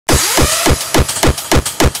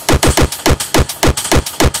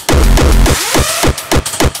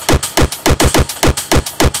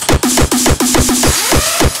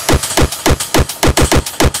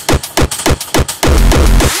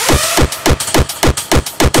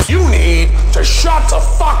to shut the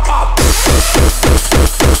fuck up.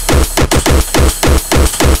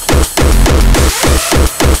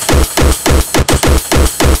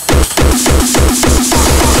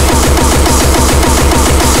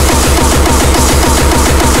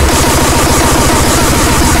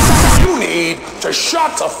 You need to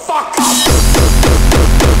shut the fuck up.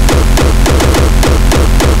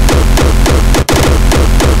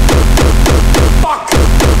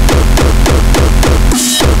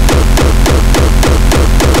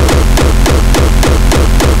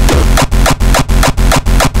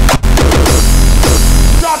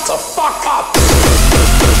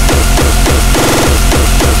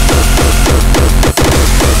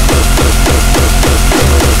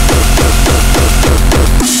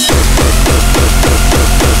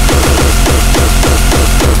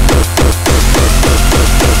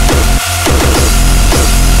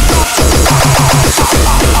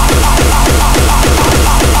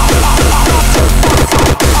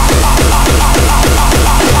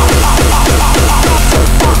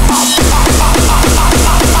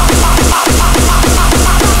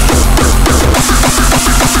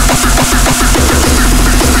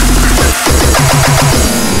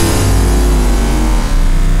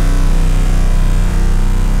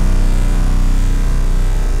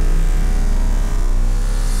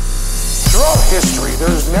 History,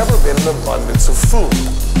 there's never been an abundance of food.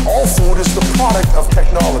 All food is the product of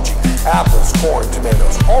technology. Apples, corn,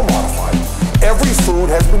 tomatoes, all modified. Every food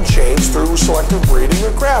has been changed through selective breeding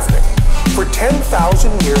or grafting. For 10,000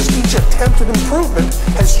 years, each attempted improvement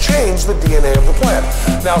has changed the DNA of the plant.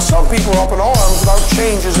 Now, some people are up in arms about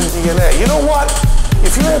changes in DNA. You know what?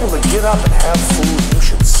 If you're able to get up and have food, you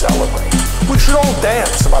should celebrate. We should all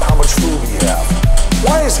dance about how much food we have.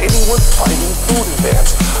 Why is anyone fighting food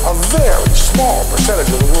advance? A very small percentage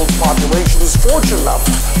of the world's population is fortunate enough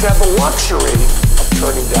to have the luxury of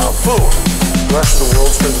turning down food. The rest of the world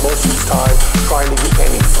spends most of its time trying to get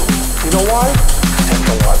any food. You know why?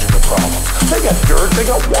 Technological problems. They got dirt, they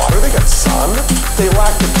got water, they got sun. They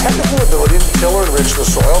lack the technical ability to till or enrich the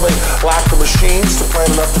soil. They lack the machines to plant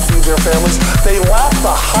enough to feed their families. They lack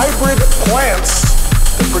the hybrid plants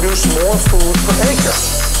that produce more food per acre.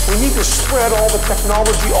 We need to spread all the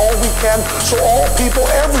technology all we can so all people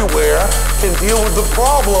everywhere can deal with the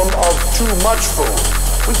problem of too much food.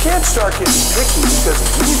 We can't start getting picky because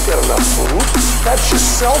we've got enough food. That's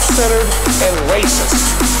just self-centered and racist.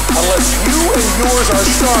 Unless you and yours are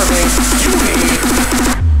starving, you need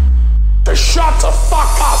to shut the fuck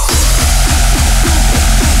up.